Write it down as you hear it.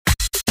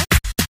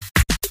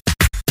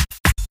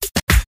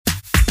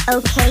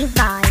Okay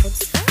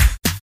Vibes.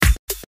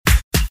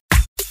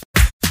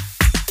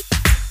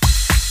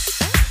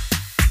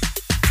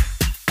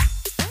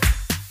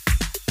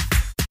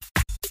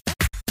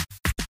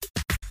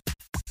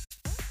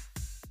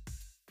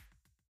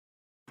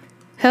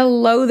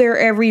 Hello there,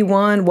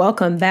 everyone.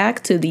 Welcome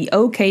back to the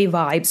OK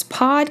Vibes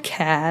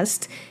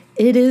podcast.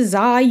 It is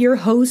I, your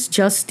host,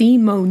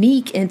 Justine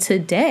Monique, and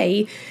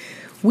today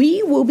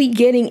we will be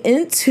getting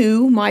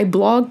into my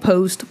blog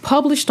post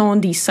published on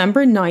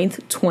December 9th,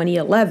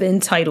 2011,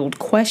 titled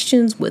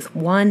Questions with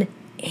One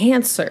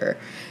Answer.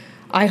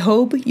 I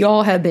hope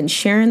y'all have been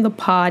sharing the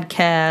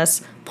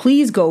podcast.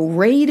 Please go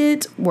rate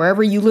it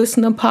wherever you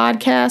listen to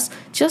podcasts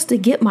just to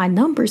get my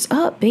numbers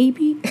up,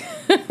 baby.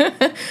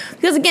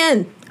 Because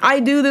again,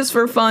 I do this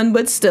for fun,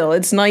 but still,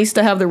 it's nice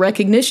to have the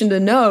recognition to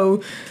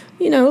know,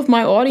 if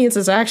my audience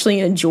is actually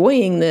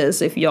enjoying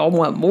this, if y'all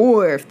want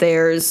more, if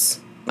there's,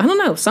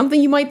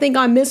 something you might think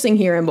I'm missing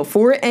here. And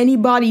before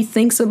anybody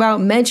thinks about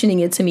mentioning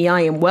it to me,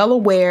 I am well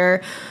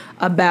aware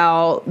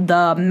about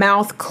the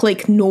mouth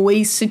click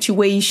noise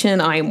situation.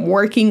 I am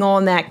working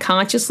on that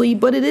consciously,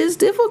 but it is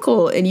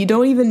difficult. And you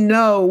don't even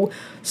know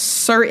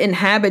certain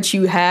habits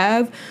you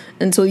have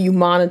until you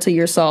monitor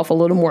yourself a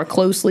little more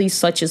closely,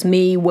 such as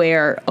me,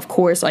 where, of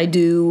course, I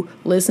do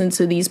listen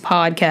to these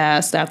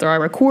podcasts after I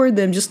record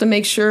them just to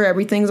make sure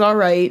everything's all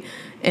right.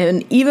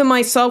 And even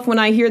myself, when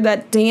I hear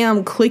that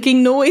damn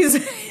clicking noise,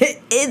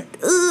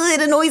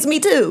 it annoys me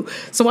too.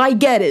 So I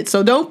get it.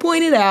 So don't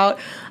point it out.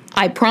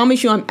 I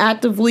promise you I'm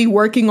actively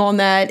working on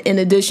that in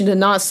addition to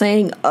not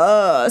saying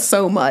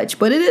so much.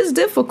 But it is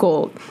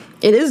difficult.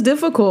 It is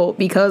difficult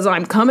because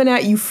I'm coming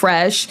at you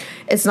fresh.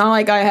 It's not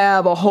like I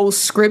have a whole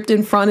script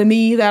in front of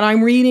me that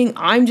I'm reading.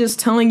 I'm just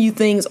telling you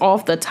things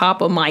off the top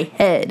of my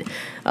head.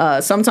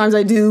 Sometimes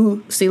I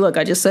do. See, look,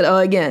 I just said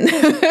again.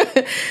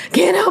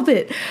 Can't help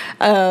it.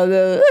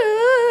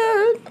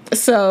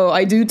 So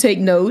I do take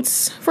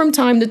notes from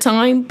time to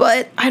time,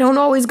 but I don't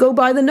always go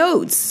by the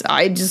notes.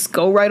 I just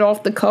go right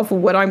off the cuff of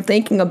what I'm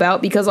thinking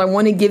about because I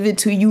want to give it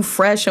to you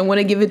fresh. I want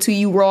to give it to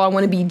you raw. I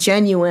want to be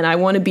genuine. I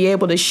want to be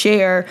able to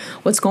share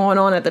what's going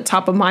on at the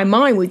top of my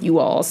mind with you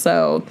all.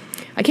 So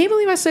I can't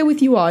believe I say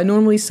with you all. I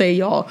normally say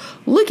y'all.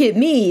 Look at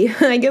me.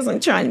 I guess I'm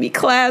trying to be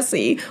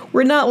classy.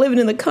 We're not living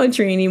in the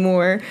country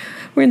anymore.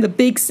 We're in the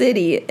big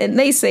city, and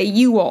they say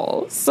you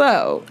all.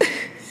 So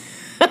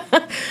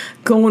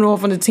going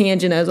off on a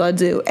tangent as I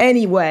do.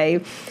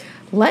 Anyway,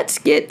 let's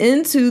get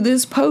into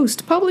this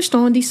post published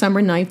on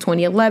December 9th,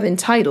 2011,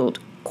 titled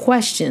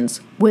Questions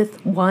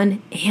with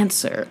One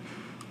Answer.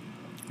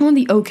 On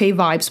the OK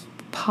Vibes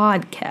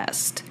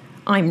podcast,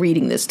 I'm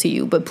reading this to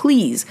you, but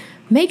please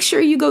make sure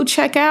you go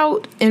check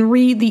out and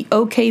read the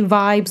OK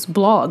Vibes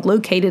blog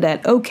located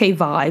at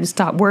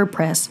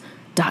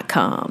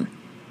okvibes.wordpress.com.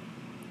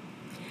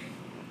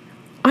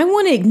 I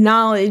want to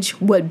acknowledge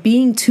what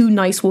being too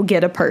nice will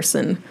get a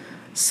person.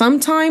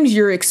 Sometimes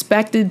you're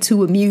expected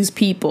to amuse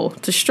people,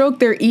 to stroke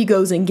their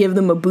egos and give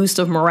them a boost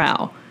of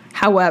morale.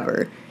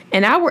 However,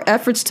 in our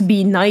efforts to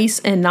be nice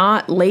and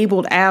not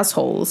labeled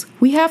assholes,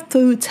 we have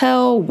to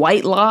tell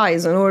white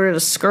lies in order to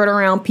skirt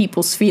around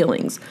people's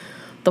feelings.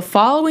 The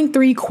following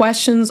 3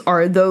 questions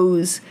are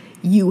those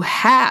you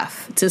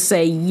have to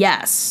say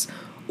yes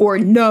or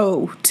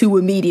no to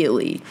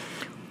immediately,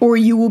 or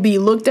you will be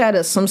looked at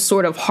as some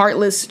sort of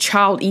heartless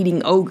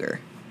child-eating ogre.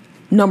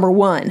 Number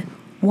 1.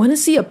 Want to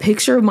see a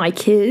picture of my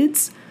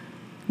kids?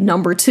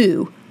 Number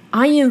 2,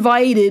 I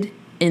invited,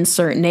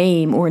 insert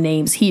name or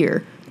names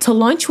here, to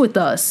lunch with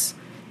us.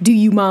 Do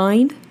you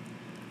mind?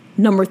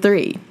 Number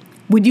 3,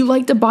 would you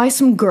like to buy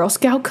some Girl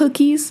Scout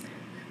cookies?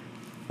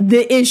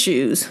 The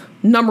issues.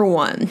 Number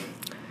 1,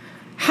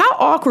 how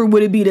awkward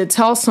would it be to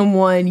tell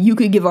someone you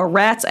could give a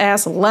rat's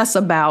ass less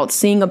about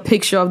seeing a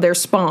picture of their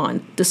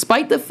spawn,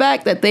 despite the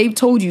fact that they've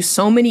told you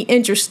so many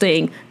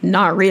interesting,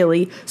 not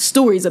really,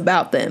 stories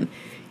about them?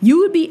 You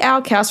would be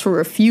outcast for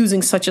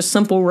refusing such a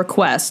simple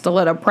request to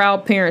let a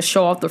proud parent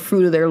show off the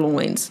fruit of their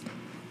loins.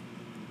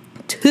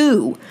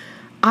 2,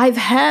 I've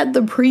had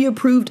the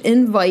pre-approved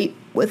invite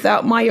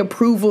without my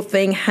approval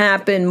thing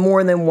happen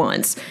more than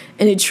once,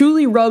 and it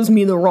truly rubs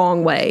me the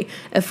wrong way.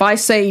 If I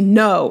say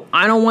no,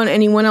 I don't want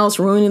anyone else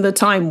ruining the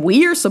time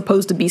we're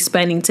supposed to be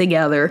spending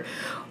together.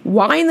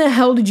 Why in the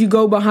hell did you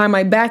go behind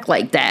my back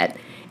like that?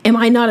 Am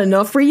I not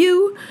enough for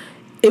you?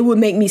 It would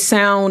make me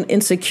sound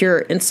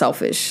insecure and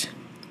selfish.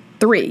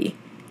 3,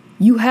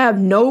 you have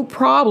no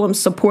problem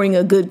supporting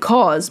a good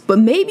cause, but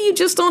maybe you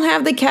just don't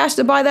have the cash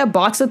to buy that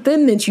box of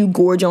Thin Mints you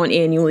gorge on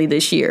annually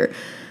this year.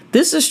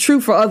 This is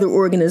true for other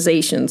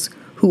organizations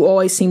who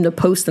always seem to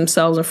post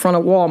themselves in front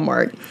of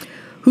Walmart,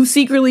 who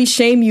secretly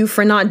shame you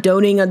for not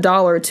donating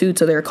 $1 or $2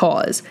 to their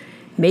cause.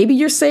 Maybe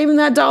you're saving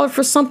that dollar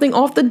for something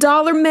off the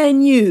dollar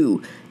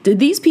menu. Did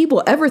these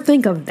people ever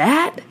think of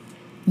that?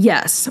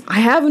 Yes, I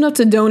have enough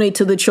to donate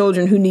to the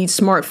children who need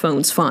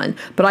smartphones fund,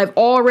 but I've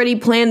already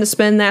planned to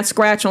spend that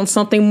scratch on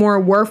something more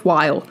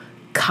worthwhile.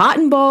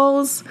 Cotton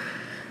balls.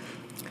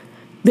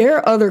 There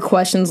are other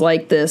questions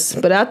like this,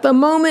 but at the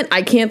moment,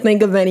 I can't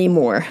think of any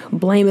more.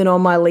 Blame it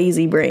on my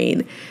lazy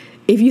brain.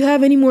 If you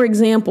have any more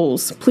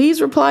examples,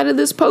 please reply to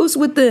this post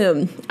with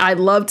them. I'd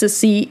love to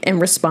see and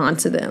respond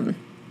to them.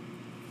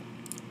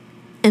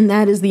 And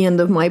that is the end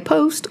of my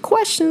post,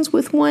 questions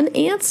with one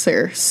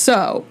answer.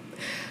 So,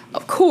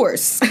 of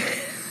course,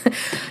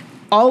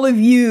 all of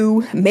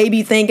you may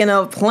be thinking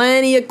of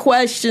plenty of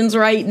questions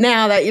right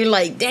now that you're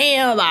like,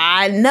 damn,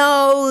 I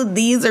know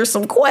these are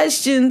some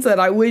questions that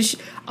I wish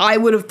I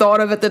would have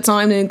thought of at the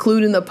time to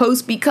include in the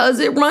post, because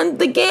it runs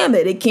the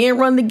gamut. It can't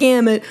run the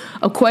gamut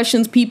of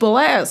questions people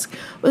ask.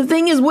 But the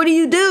thing is, what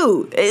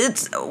do?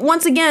 It's,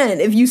 once again,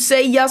 if you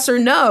say yes or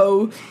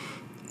no,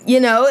 you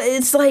know,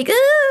 it's like,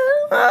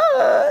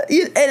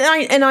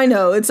 and I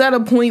know it's at a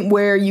point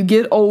where you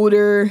get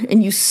older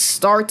and you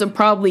start to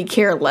probably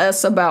care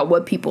less about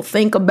what people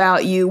think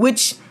about you,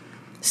 which,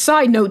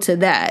 side note to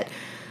that,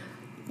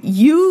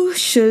 you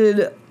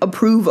should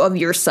approve of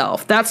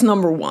yourself. That's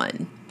number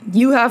one.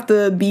 You have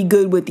to be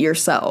good with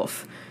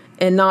yourself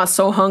and not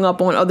so hung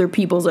up on other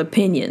people's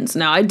opinions.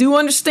 Now, I do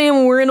understand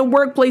when we're in a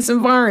workplace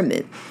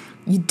environment,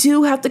 you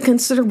do have to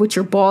consider what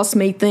your boss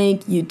may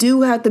think. You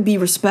do have to be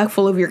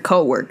respectful of your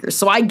coworkers.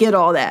 So I get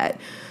all that.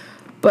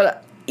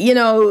 But, you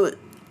know,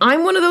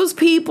 I'm one of those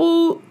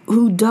people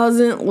who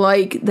doesn't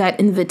like that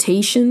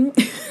invitation.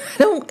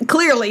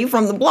 Clearly,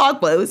 from the blog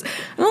post,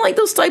 I don't like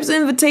those types of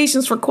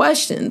invitations for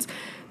questions.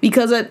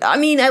 Because, I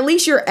mean, at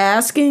least you're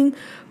asking.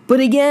 But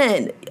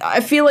again,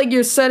 I feel like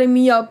you're setting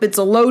me up. It's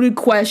a loaded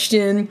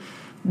question.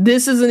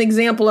 This is an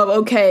example of,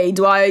 okay,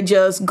 do I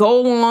just go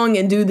along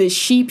and do this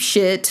sheep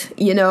shit,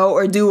 you know,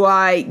 or do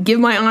I give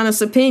my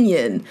honest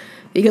opinion?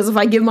 Because if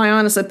I give my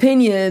honest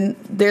opinion,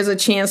 there's a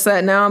chance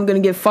that now I'm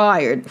going to get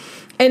fired.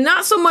 And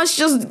not so much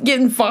just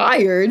getting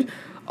fired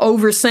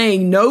over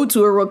saying no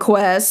to a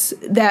request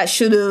that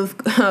should have,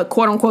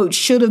 quote unquote,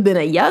 should have been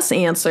a yes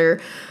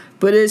answer.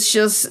 But it's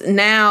just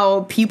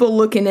now people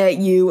looking at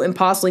you and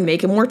possibly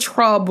making more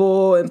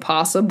trouble and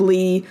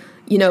possibly,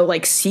 you know,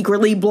 like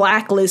secretly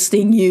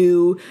blacklisting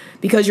you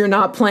because you're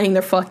not playing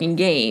their fucking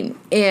game.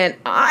 And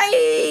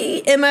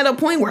I am at a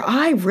point where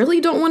I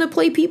really don't want to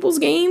play people's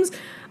games.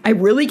 I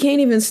really can't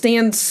even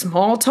stand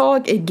small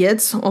talk. It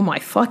gets on my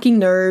fucking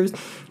nerves.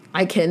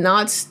 I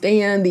cannot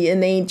stand the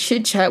inane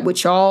chit chat,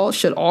 which y'all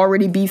should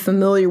already be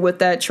familiar with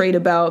that trait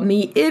about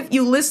me. If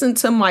you listen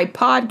to my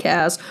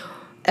podcast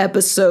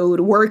episode,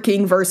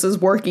 Working versus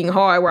Working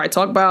Hard, where I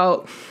talk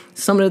about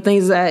some of the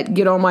things that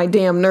get on my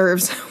damn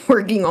nerves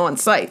working on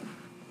site.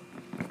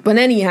 But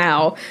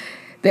anyhow,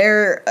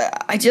 part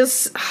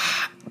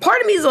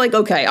of me is like,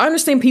 okay, I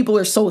understand people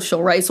are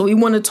social, right? So we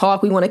want to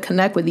talk, we want to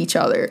connect with each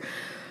other.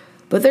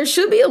 But there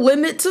should be a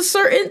limit to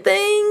certain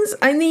things.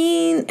 I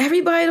mean,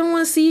 everybody don't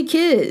want to see a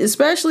kid,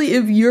 especially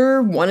if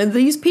you're one of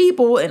these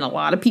people, and a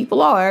lot of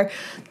people are,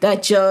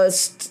 that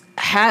just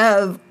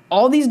have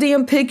all these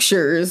damn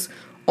pictures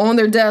on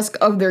their desk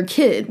of their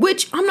kid,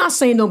 which I'm not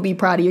saying don't be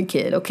proud of your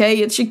kid, okay?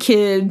 It's your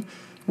kid,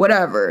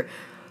 whatever.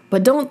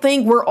 But don't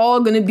think we're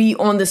all going to be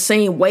on the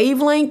same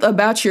wavelength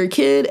about your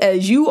kid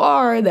as you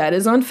are. That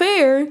is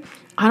unfair.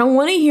 I don't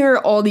want to hear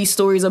all these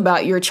stories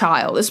about your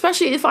child,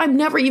 especially if I'm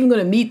never even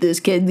going to meet this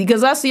kid,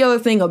 because that's the other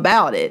thing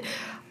about it.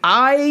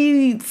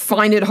 I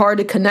find it hard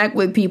to connect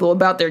with people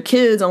about their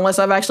kids unless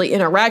I've actually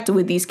interacted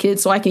with these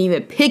kids so I can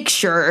even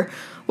picture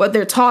what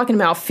they're talking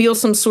about, feel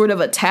some sort of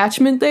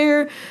attachment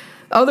there.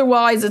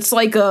 Otherwise, it's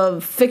like a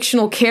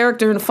fictional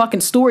character in a fucking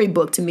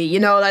storybook to me. You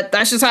know,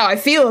 that's just how I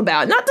feel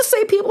about it. Not to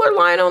say people are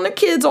lying on their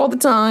kids all the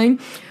time,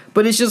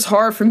 but it's just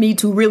hard for me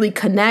to really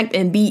connect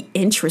and be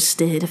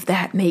interested, if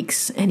that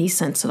makes any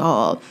sense at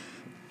all.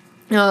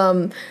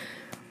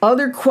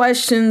 Other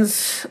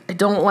questions I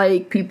don't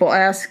like people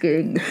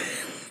asking.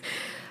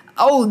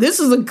 Oh, this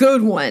is a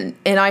good one.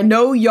 And I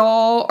know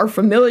y'all are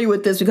familiar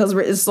with this because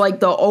it's like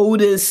the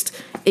oldest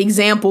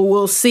example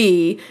we'll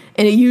see.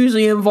 And it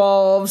usually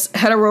involves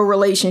hetero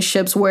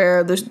relationships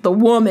where the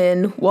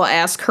woman will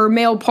ask her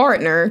male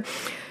partner,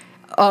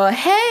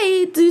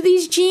 hey, do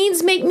these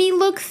jeans make me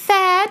look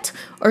fat?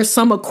 Or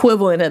some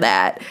equivalent of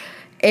that.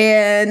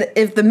 And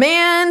if the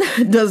man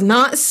does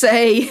not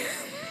say,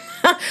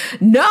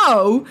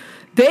 no,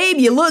 babe,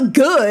 you look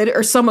good,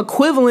 or some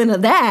equivalent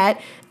of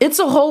that, it's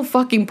a whole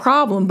fucking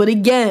problem. But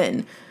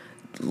again,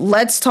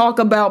 let's talk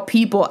about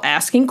people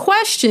asking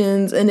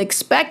questions and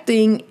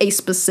expecting a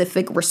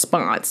specific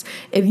response.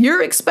 If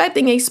you're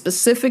expecting a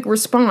specific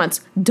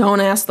response, don't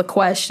ask the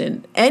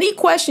question. Any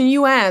question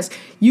you ask,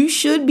 you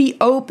should be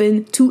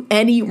open to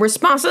any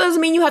response. That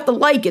doesn't mean you have to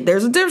like it.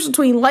 There's a difference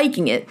between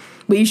liking it,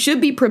 but you should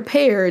be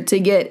prepared to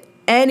get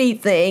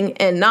anything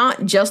and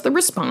not just the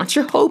response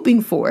you're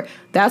hoping for.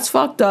 That's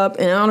fucked up,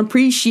 and I don't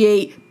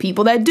appreciate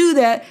people that do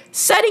that,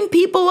 setting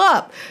people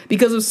up.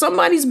 Because if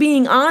somebody's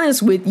being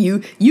honest with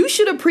you, you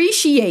should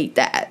appreciate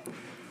that.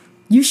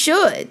 You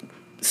should.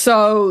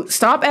 So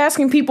stop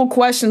asking people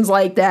questions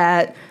like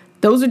that.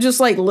 Those are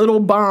just like little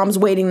bombs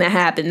waiting to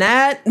happen.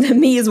 That, to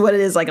me, is what it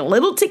is, like a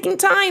little ticking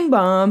time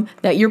bomb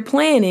that you're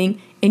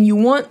planning, and you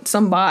want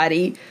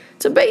somebody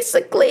to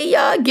basically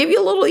give you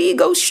a little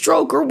ego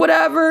stroke or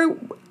whatever.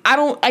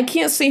 I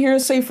can't sit here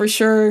and say for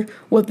sure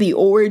what the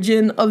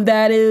origin of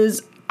that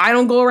is. I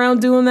don't go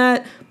around doing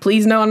that.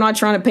 Please know I'm not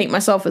trying to paint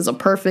myself as a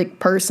perfect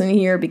person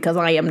here, because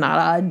I am not.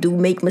 I do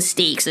make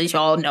mistakes, as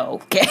y'all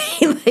know, okay?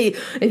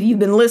 If you've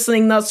been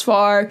listening thus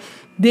far,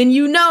 then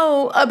you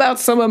know about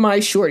some of my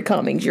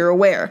shortcomings. You're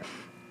aware.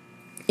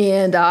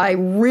 And I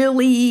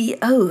really,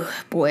 oh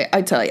boy,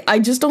 I tell you, I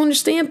just don't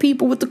understand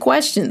people with the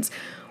questions.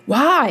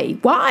 Why?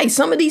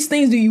 Some of these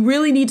things, do you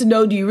really need to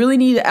know? Do you really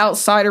need an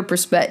outsider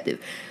perspective?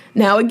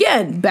 Now,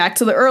 again, back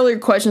to the earlier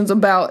questions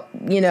about,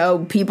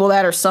 people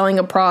that are selling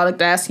a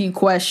product, asking you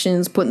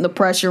questions, putting the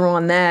pressure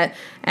on that,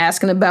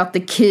 asking about the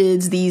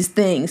kids, these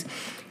things.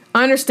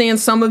 I understand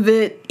some of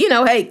it,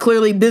 hey,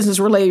 clearly business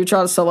related, you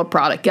try to sell a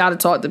product, got to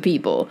talk to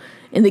people.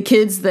 And the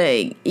kids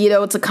thing,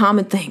 it's a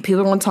common thing.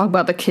 People want to talk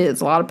about the kids,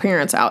 a lot of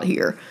parents out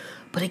here.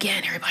 But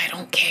again, everybody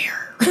don't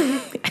care.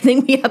 I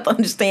think we have to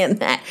understand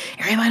that.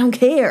 Everybody don't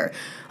care.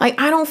 Like,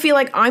 I don't feel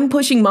like I'm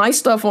pushing my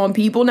stuff on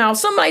people. Now, if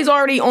somebody's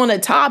already on a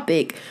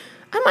topic,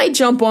 I might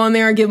jump on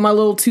there and give my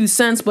little 2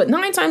 cents. But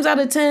 9 times out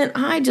of 10,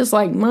 I just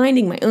like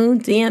minding my own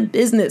damn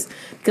business,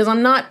 because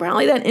I'm not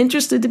probably that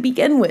interested to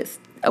begin with.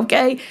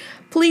 Okay?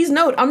 Please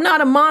note, I'm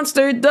not a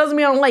monster. It doesn't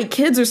mean I don't like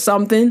kids or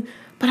something.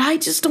 But I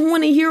just don't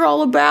want to hear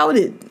all about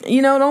it.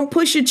 Don't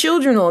push your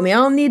children on me. I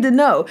don't need to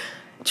know.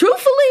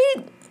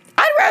 Truthfully,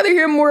 I'd rather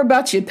hear more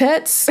about your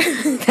pets.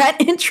 That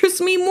interests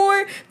me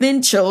more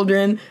than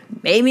children.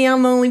 Maybe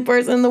I'm the only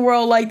person in the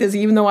world like this,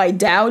 even though I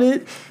doubt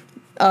it.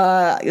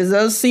 It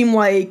does seem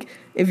like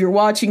if you're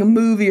watching a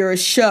movie or a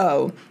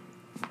show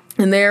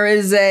and there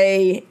is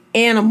a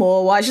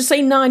animal, well, I should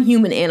say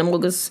non-human animal,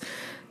 because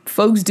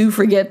folks do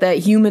forget that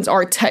humans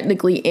are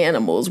technically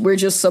animals. We're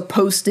just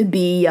supposed to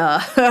be,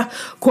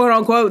 quote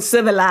unquote,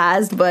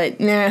 civilized, but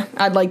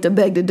I'd like to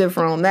beg to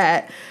differ on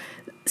that.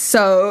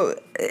 So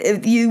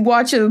if you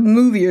watch a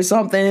movie or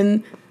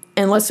something,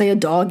 and let's say a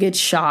dog gets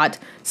shot,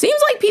 seems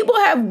like people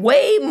have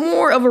way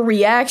more of a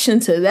reaction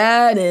to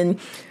that and,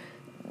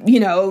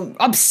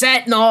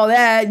 upset and all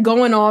that,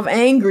 going off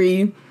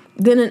angry,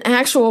 than an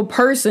actual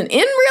person in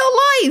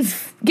real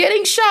life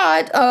getting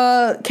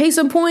shot. Case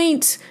in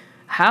point,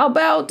 how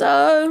about,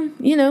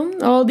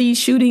 all these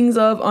shootings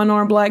of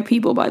unarmed black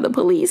people by the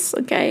police?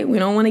 Okay, we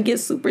don't want to get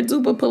super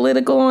duper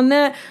political on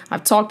that.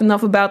 I've talked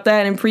enough about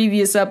that in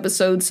previous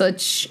episodes, I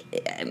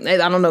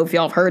don't know if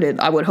y'all have heard it.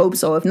 I would hope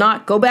so. If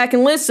not, go back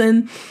and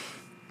listen.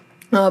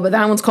 But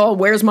that one's called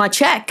Where's My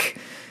Check?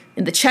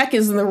 And the check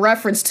is in the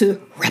reference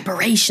to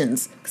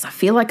reparations, because I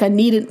feel like I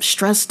need it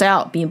stressed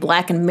out. Being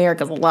black in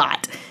America is a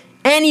lot.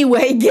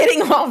 Anyway,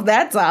 getting off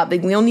that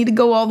topic, we don't need to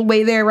go all the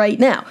way there right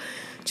now.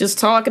 Just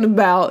talking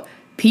about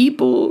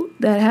people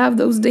that have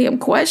those damn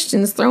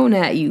questions thrown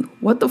at you.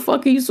 What the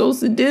fuck are you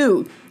supposed to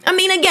do? I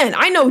mean, again,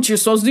 I know what you're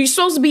supposed to do. You're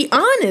supposed to be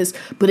honest.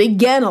 But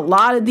again, a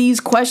lot of these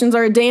questions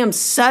are a damn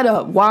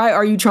setup. Why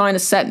are you trying to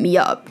set me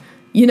up?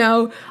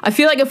 I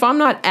feel like if I'm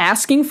not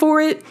asking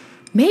for it,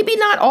 maybe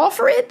not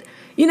offer it.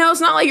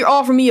 It's not like you're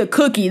offering me a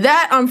cookie.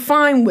 That I'm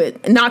fine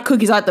with. Not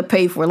cookies I have to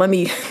pay for. Let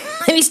me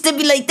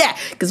stipulate that.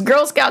 Because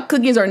Girl Scout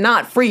cookies are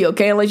not free,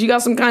 okay? Unless you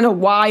got some kind of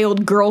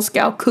wild Girl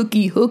Scout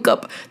cookie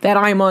hookup that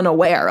I'm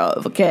unaware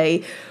of,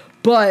 okay?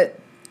 But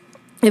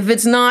if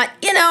it's not,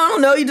 I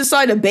don't know, you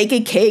decide to bake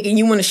a cake and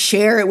you want to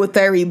share it with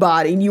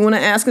everybody. And you want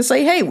to ask and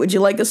say, hey, would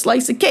you like a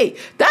slice of cake?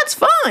 That's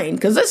fine,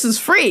 because this is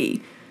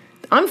free.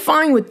 I'm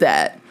fine with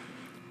that.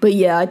 But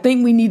yeah, I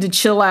think we need to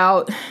chill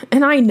out.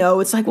 And I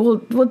know it's like, well,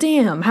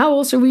 damn, how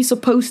else are we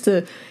supposed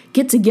to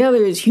get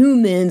together as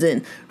humans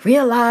and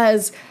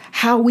realize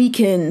how we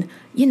can,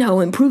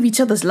 improve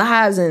each other's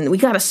lives, and we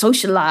got to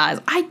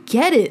socialize? I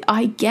get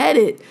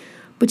it.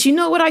 But you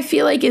know what I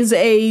feel like is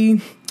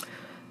a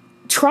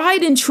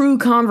tried and true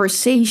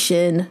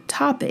conversation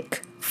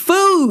topic?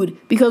 Food,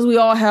 because we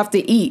all have to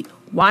eat.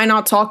 Why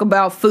not talk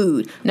about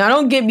food? Now,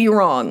 don't get me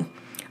wrong.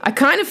 I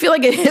kind of feel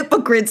like a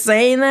hypocrite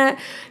saying that,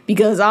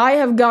 because I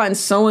have gotten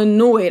so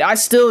annoyed. I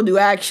still do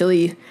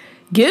actually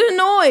get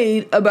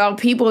annoyed about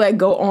people that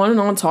go on and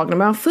on talking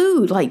about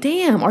food. Like,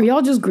 damn, are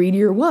y'all just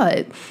greedy or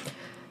what?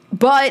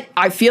 But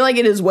I feel like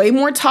it is way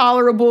more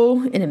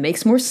tolerable, and it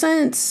makes more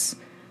sense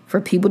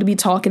for people to be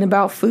talking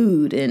about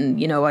food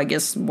and, I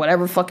guess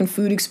whatever fucking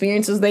food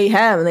experiences they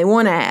have and they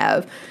want to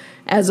have,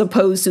 as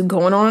opposed to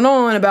going on and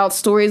on about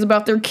stories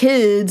about their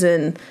kids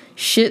and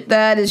shit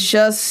that is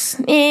just,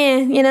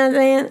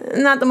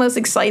 not the most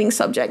exciting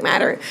subject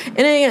matter.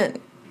 And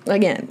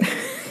again,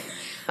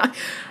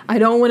 I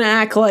don't want to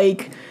act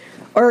like,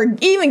 or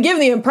even give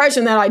the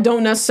impression that I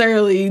don't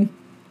necessarily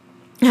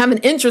have an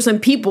interest in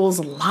people's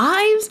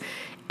lives.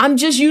 I'm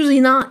just usually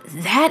not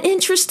that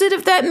interested,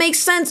 if that makes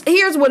sense.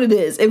 Here's what it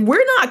is. If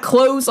we're not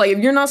close, like if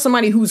you're not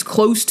somebody who's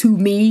close to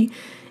me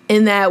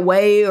in that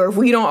way, or if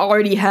we don't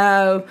already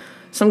have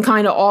some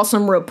kind of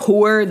awesome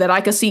rapport that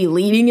I could see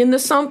leading into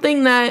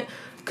something that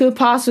could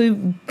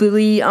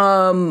possibly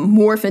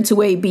morph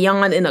into a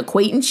beyond an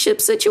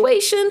acquaintanceship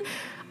situation,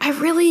 I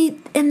really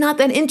am not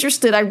that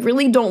interested. I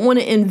really don't want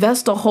to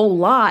invest a whole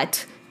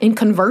lot in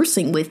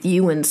conversing with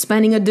you and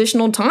spending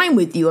additional time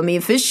with you. I mean,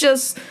 if it's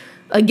just,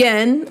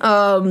 again,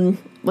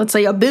 let's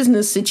say a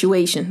business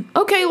situation.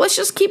 Okay, let's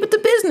just keep it to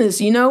business,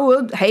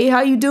 hey,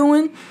 how you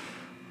doing?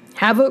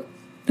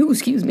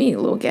 Excuse me, a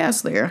little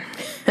gas there.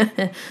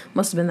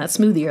 Must have been that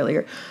smoothie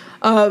earlier.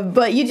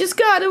 But you just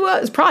got to,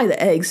 it's probably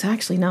the eggs.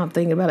 Actually, now I'm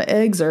thinking about it.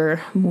 Eggs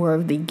are more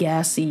of the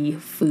gassy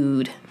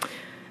food.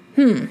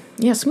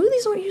 Yeah,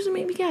 smoothies don't usually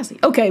make me gassy.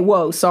 Okay,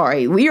 whoa,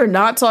 sorry. We are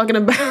not talking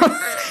about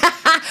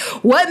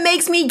what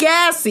makes me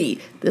gassy.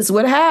 This is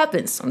what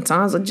happens.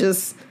 Sometimes I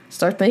just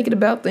start thinking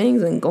about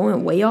things and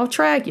going way off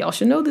track. Y'all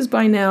should know this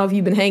by now if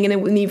you've been hanging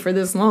in with me for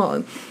this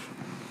long.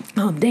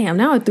 Oh, damn,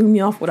 now it threw me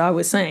off what I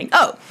was saying.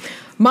 Oh,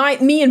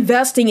 me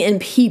investing in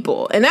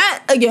people. And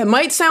that, again,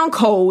 might sound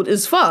cold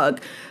as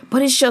fuck,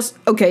 but it's just,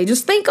 okay,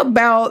 just think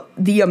about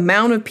the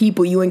amount of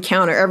people you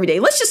encounter every day.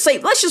 Let's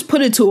just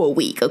put it to a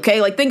week,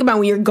 okay? Like, think about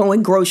when you're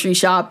going grocery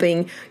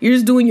shopping. You're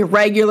just doing your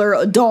regular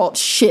adult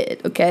shit,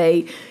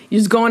 okay? You're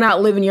just going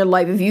out living your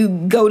life. If you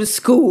go to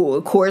school,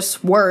 of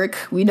course, work,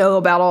 we know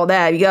about all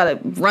that. You gotta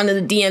run to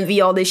the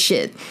DMV, all this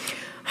shit.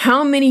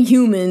 How many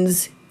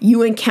humans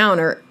you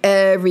encounter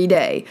every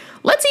day?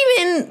 Let's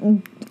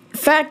even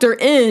factor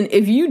in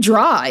if you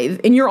drive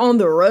and you're on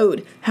the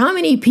road, how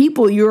many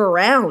people you're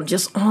around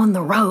just on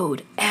the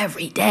road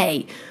every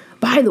day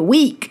by the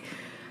week.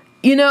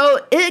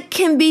 It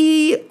can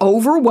be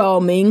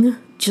overwhelming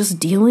just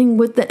dealing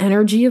with the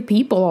energy of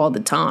people all the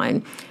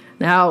time.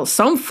 Now,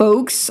 some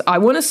folks, I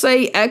want to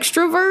say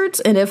extroverts,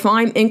 and if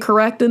I'm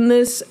incorrect in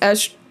this,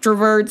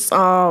 extroverts,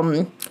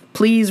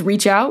 please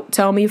reach out,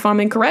 tell me if I'm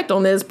incorrect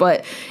on this,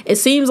 but it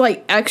seems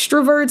like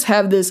extroverts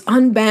have this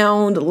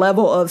unbound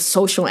level of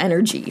social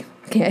energy,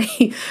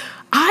 okay?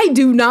 I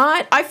do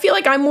not. I feel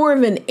like I'm more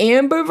of an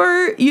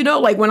ambivert,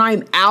 like when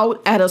I'm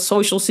out at a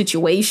social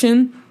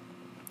situation,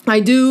 I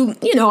do,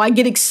 I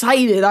get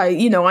excited, I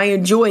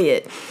enjoy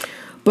it.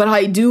 But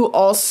I do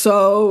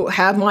also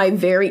have my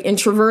very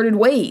introverted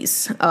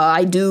ways.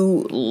 I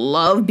do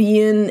love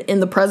being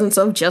in the presence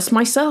of just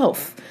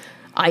myself.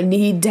 I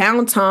need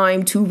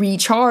downtime to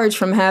recharge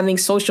from having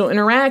social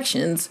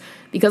interactions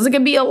because it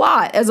can be a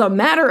lot. As a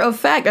matter of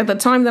fact, at the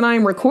time that I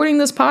am recording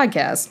this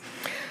podcast,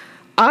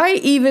 I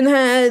even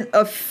had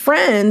a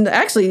friend,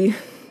 actually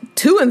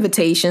 2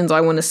 invitations,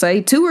 I want to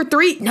say, 2 or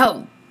 3,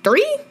 no,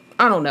 3?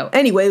 I don't know.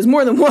 Anyway, it was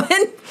more than one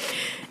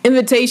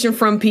invitation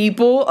from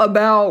people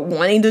about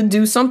wanting to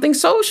do something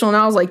social. And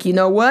I was like, you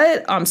know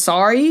what? I'm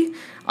sorry.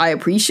 I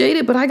appreciate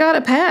it, but I got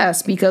to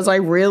pass because I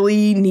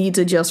really need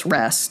to just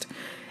rest.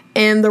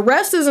 And the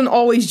rest isn't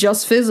always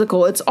just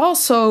physical. It's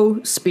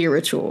also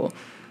spiritual.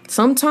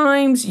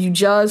 Sometimes you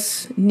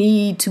just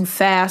need to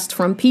fast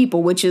from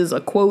people, which is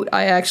a quote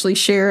I actually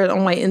shared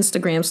on my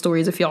Instagram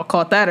stories, if y'all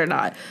caught that or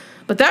not.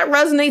 But that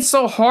resonates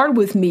so hard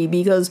with me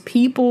because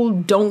people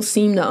don't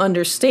seem to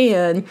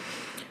understand.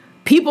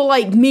 People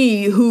like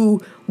me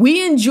who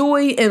we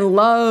enjoy and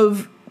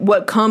love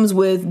what comes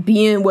with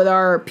being with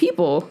our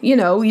people,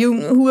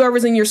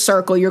 whoever's in your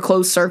circle, your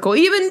close circle,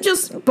 even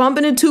just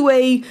bumping into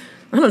a,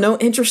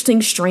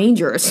 interesting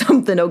stranger or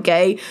something,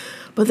 okay?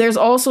 But there's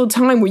also a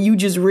time where you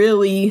just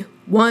really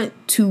want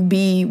to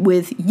be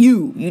with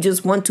you. You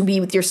just want to be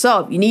with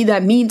yourself. You need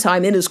that me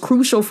time. It is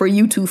crucial for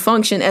you to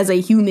function as a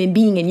human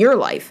being in your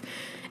life.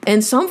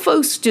 And some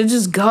folks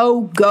just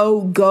go,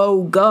 go,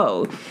 go,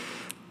 go.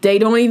 They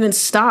don't even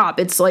stop.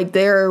 It's like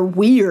they're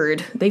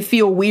weird. They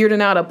feel weird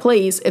and out of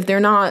place if they're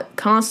not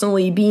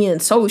constantly being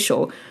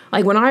social.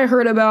 Like when I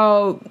heard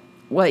about,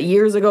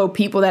 years ago,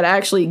 people that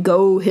actually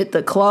go hit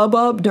the club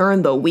up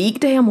during the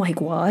weekday, I'm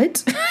like,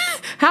 what?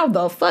 How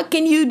the fuck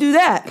can you do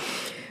that?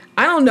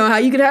 I don't know how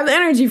you could have the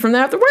energy from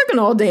that after working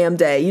all damn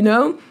day,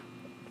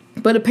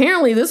 But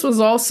apparently this was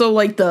also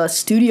like the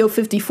Studio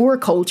 54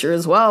 culture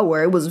as well,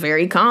 where it was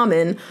very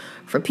common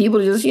for people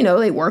to just,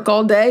 they work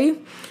all day.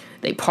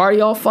 They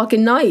party all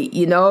fucking night,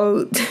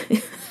 I'm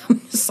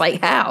just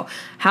like, how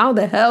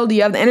the hell do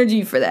you have the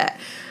energy for that?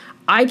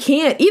 I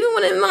can't. Even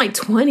when in my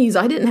 20s,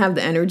 I didn't have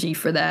the energy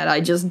for that. I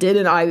just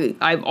didn't.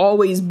 I've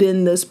always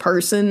been this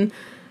person.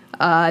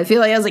 I feel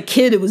like as a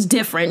kid, it was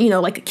different,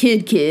 like a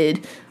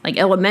kid, like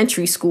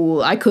elementary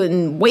school. I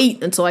couldn't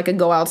wait until I could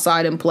go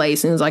outside and play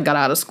as soon as I got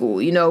out of school,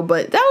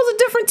 but that was a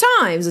different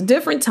time. It's a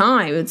different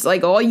time. It's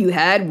like all you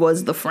had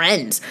was the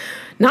friends.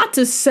 Not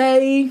to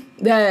say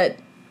that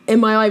in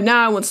my life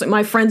now,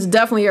 my friends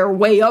definitely are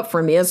way up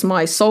for me. It's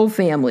my soul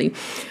family.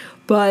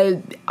 But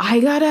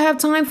I gotta have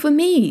time for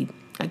me.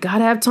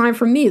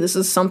 This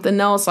is something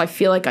else I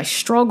feel like I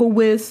struggle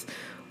with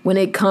when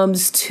it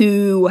comes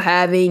to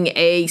having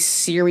a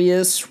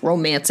serious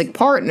romantic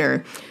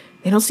partner.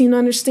 They don't seem to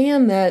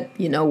understand that,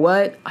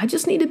 I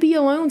just need to be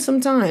alone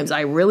sometimes.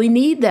 I really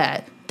need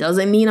that.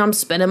 Doesn't mean I'm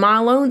spending my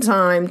alone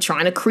time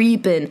trying to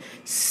creep and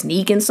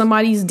sneak in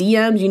somebody's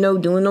DMs,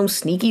 doing those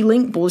sneaky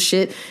link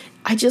bullshit.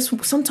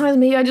 Sometimes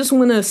maybe I just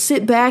want to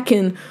sit back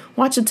and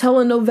watch a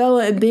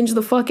telenovela and binge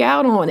the fuck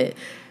out on it.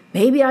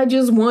 Maybe I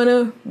just want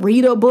to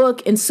read a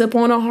book and sip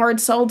on a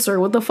hard seltzer.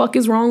 What the fuck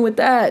is wrong with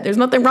that? There's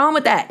nothing wrong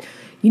with that.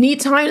 You need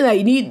time to that.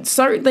 You need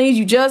certain things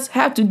you just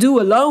have to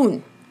do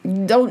alone.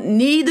 You don't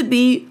need to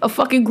be a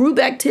fucking group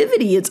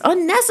activity. It's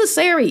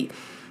unnecessary.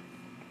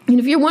 And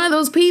if you're one of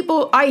those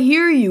people, I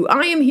hear you.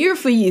 I am here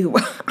for you.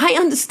 I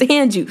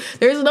understand you.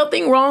 There's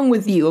nothing wrong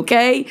with you,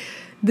 okay?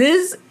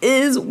 This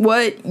is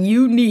what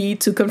you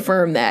need to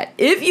confirm that.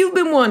 If you've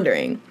been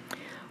wondering,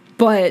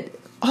 but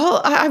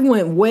I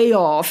went way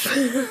off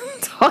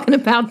talking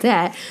about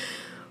that.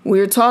 We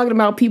were talking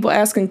about people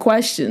asking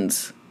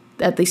questions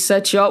that they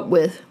set you up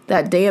with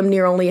that damn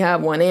near only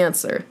have one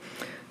answer.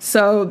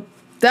 So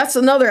that's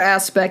another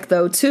aspect,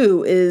 though,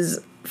 too, is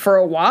for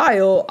a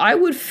while, I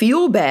would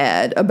feel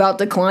bad about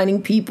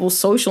declining people's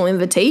social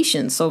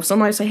invitations. So if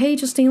somebody say, hey,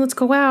 Justine, let's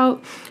go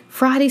out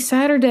Friday,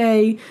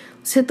 Saturday,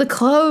 let's hit the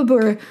club,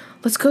 or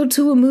let's go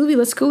to a movie,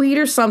 let's go eat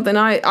or something,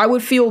 I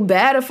would feel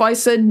bad if I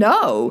said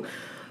no.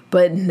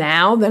 But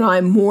now that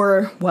I'm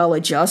more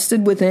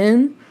well-adjusted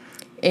within,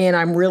 and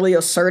I'm really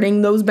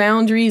asserting those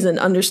boundaries and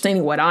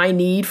understanding what I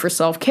need for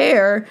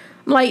self-care,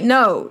 I'm like,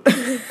 no,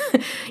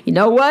 you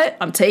know what?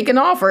 I'm taking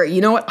off, or you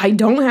know what? I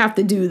don't have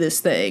to do this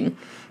thing.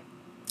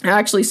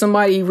 Actually,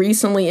 somebody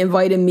recently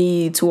invited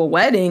me to a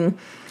wedding,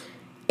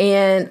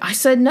 and I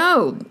said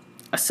no.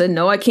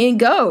 I can't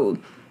go.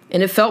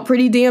 And it felt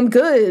pretty damn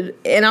good.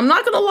 And I'm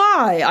not going to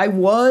lie,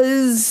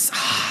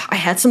 I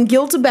had some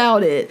guilt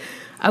about it.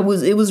 It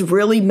was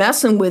really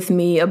messing with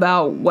me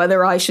about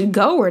whether I should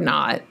go or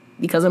not.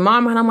 Because in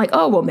my mind, I'm like,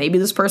 oh, well, maybe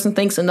this person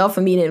thinks enough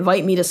of me to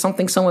invite me to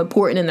something so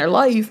important in their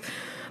life.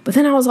 But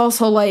then I was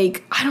also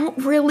like, I don't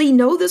really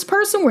know this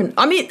person.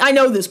 I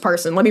know this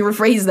person. Let me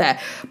rephrase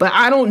that. But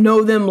I don't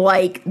know them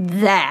like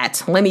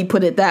that. Let me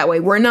put it that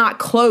way. We're not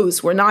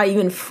close. We're not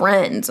even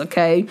friends,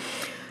 okay?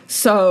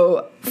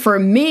 So for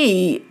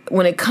me,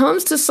 when it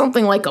comes to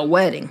something like a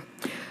wedding,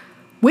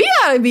 we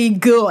gotta be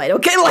good,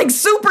 okay? Like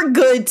super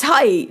good,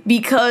 tight.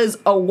 Because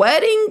a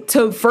wedding,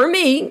 for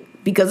me,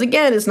 because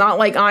again, it's not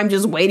like I'm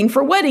just waiting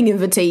for wedding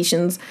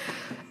invitations.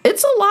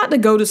 It's a lot to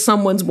go to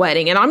someone's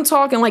wedding. And I'm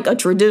talking like a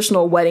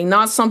traditional wedding,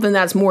 not something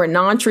that's more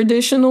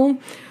non-traditional.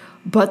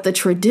 But the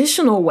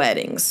traditional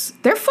weddings,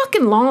 they're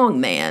fucking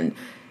long, man.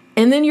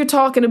 And then you're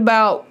talking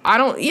about, I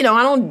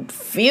don't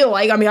feel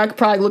like, I could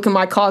probably look in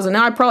my closet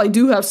now. I probably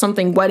do have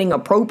something wedding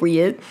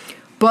appropriate.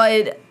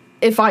 But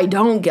if I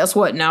don't, guess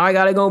what? Now I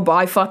gotta go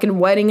buy fucking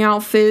wedding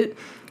outfit.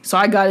 So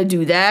I gotta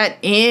do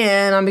that.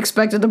 And I'm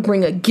expected to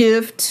bring a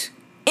gift.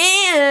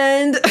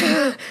 And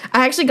I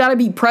actually got to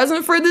be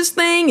present for this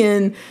thing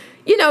and,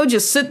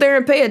 just sit there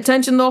and pay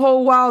attention the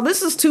whole while.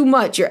 This is too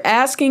much. You're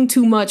asking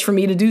too much for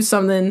me to do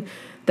something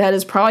that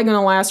is probably going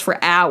to last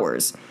for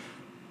hours.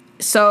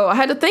 So I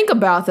had to think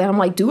about that. I'm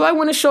like, do I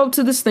want to show up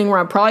to this thing where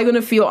I'm probably going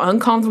to feel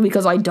uncomfortable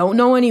because I don't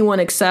know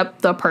anyone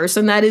except the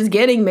person that is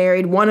getting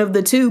married, one of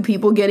the two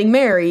people getting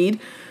married?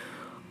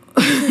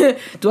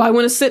 Do I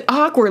want to sit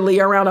awkwardly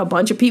around a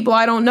bunch of people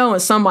I don't know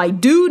and some I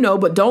do know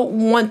but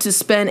don't want to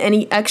spend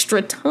any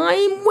extra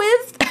time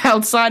with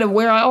outside of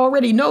where I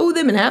already know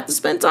them and have to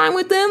spend time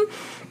with them?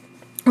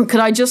 Or could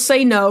I just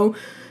say no,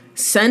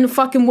 send a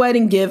fucking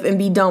wedding gift and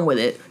be done with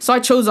it? So I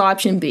chose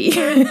option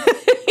B.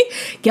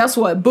 Guess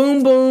what?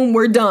 Boom, boom,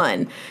 we're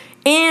done.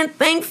 And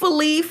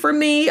thankfully for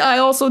me, I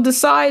also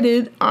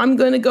decided I'm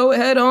going to go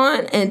ahead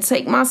on and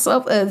take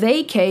myself a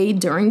vacay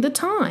during the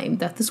time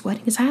that this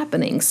wedding is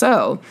happening.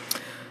 So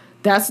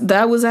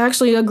that was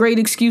actually a great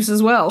excuse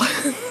as well.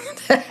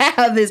 To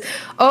have this,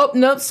 oh,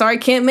 nope, sorry,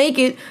 can't make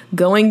it.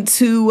 Going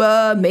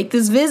to make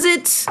this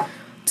visit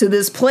to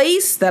this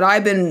place that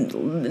I've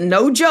been,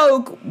 no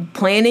joke,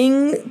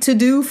 planning to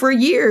do for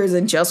years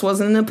and just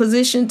wasn't in a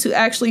position to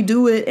actually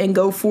do it and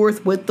go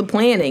forth with the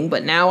planning.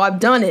 But now I've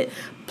done it.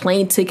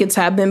 Plane tickets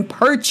have been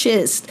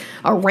purchased.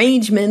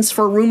 Arrangements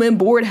for room and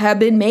board have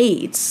been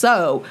made.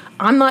 So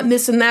I'm not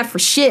missing that for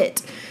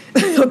shit.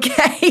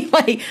 Okay?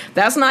 Like,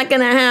 that's not going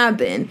to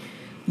happen.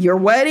 Your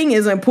wedding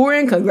is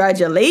important.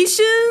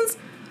 Congratulations.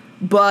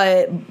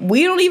 But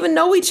we don't even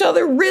know each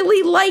other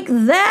really like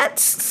that.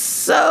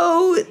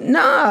 So,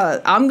 nah,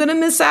 I'm going to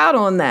miss out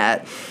on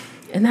that.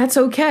 And that's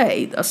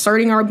okay.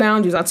 Asserting our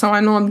boundaries. That's how I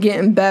know I'm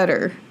getting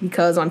better.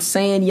 Because I'm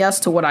saying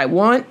yes to what I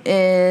want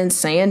and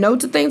saying no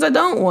to things I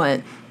don't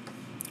want.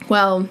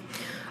 Well,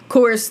 of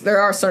course,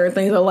 there are certain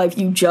things in life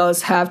you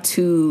just have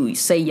to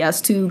say yes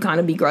to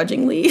kind of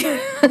begrudgingly.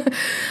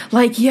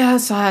 Like,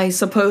 yes, I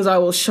suppose I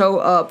will show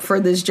up for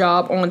this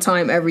job on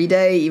time every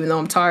day, even though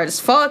I'm tired as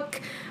fuck.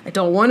 I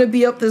don't want to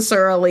be up this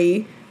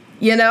early.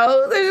 There's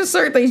just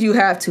certain things you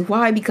have to.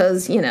 Why?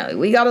 Because,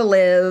 we got to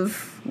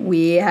live.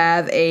 We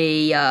have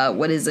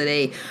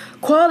a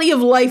quality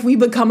of life we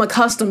become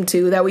accustomed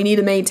to that we need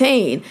to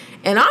maintain.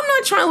 And I'm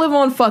not trying to live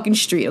on fucking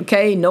street,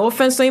 okay? No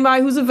offense to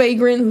anybody who's a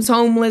vagrant, who's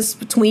homeless,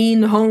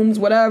 between homes,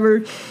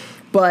 whatever.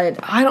 But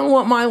I don't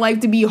want my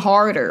life to be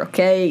harder,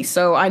 okay?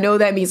 So I know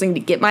that means I need to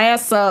get my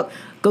ass up,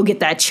 go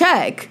get that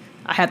check.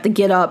 I have to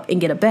get up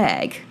and get a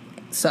bag.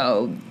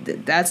 So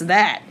that's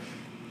that.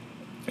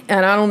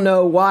 And I don't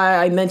know why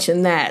I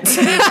mentioned that.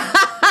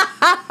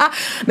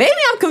 Maybe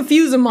I'm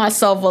confusing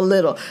myself a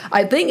little.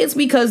 I think it's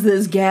because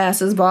this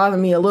gas is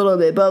bothering me a little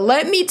bit. But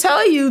let me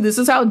tell you, this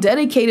is how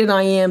dedicated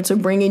I am to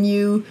bringing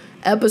you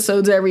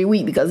episodes every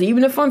week, because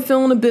even if I'm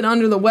feeling a bit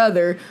under the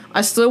weather,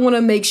 I still want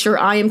to make sure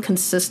I am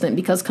consistent,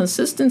 because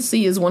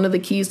consistency is one of the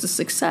keys to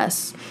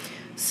success.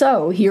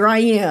 So here I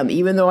am,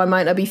 even though I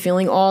might not be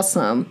feeling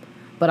awesome,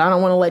 but I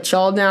don't want to let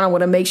y'all down. I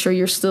want to make sure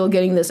you're still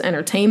getting this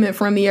entertainment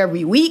from me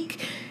every week.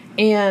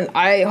 And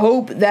I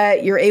hope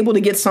that you're able to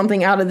get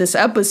something out of this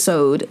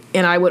episode.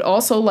 And I would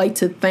also like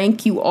to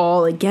thank you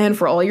all again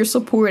for all your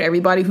support,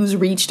 everybody who's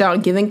reached out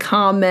and given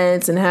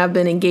comments and have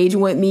been engaging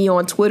with me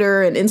on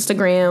Twitter and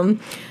Instagram.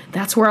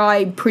 That's where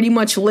I pretty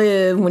much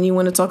live when you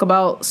want to talk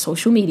about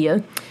social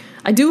media.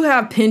 I do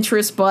have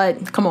Pinterest,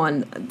 but come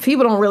on,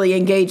 people don't really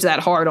engage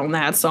that hard on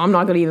that, so I'm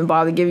not going to even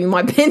bother giving you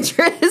my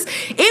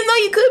Pinterest, even though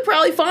you could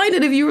probably find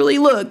it if you really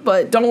look,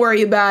 but don't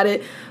worry about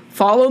it.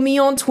 Follow me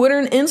on Twitter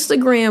and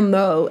Instagram,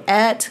 though,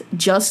 at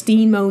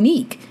Justine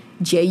Monique,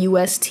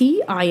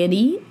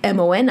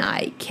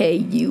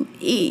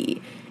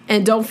 JustineMonikuE.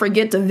 And don't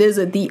forget to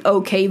visit the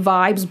OK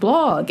Vibes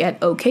blog at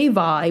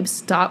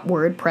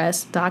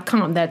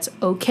okvibes.wordpress.com. That's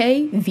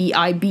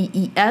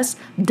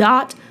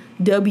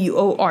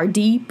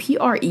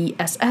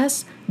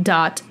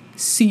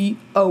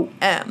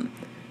okvibes.wordpress.com.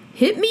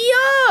 Hit me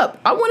up.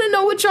 I want to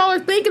know what y'all are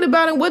thinking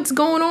about and what's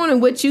going on and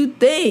what you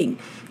think.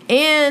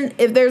 And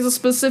if there's a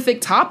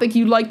specific topic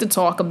you'd like to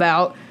talk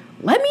about,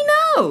 let me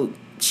know.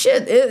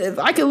 Shit, if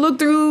I can look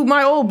through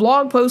my old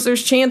blog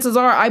posters, chances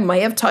are I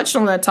might have touched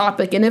on that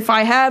topic. And if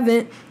I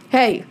haven't,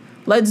 hey,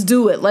 let's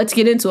do it. Let's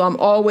get into it. I'm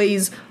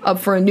always up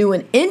for a new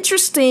and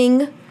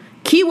interesting,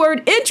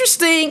 keyword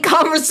interesting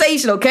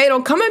conversation, okay?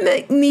 Don't come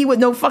at me with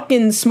no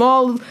fucking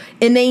small,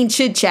 inane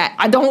chit chat.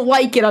 I don't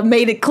like it. I've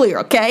made it clear,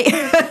 okay?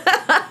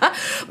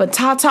 But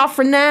ta-ta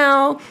for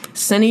now.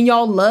 Sending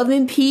y'all love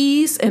and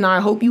peace. And I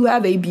hope you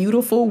have a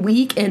beautiful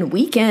week and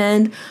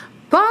weekend.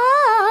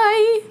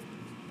 Bye.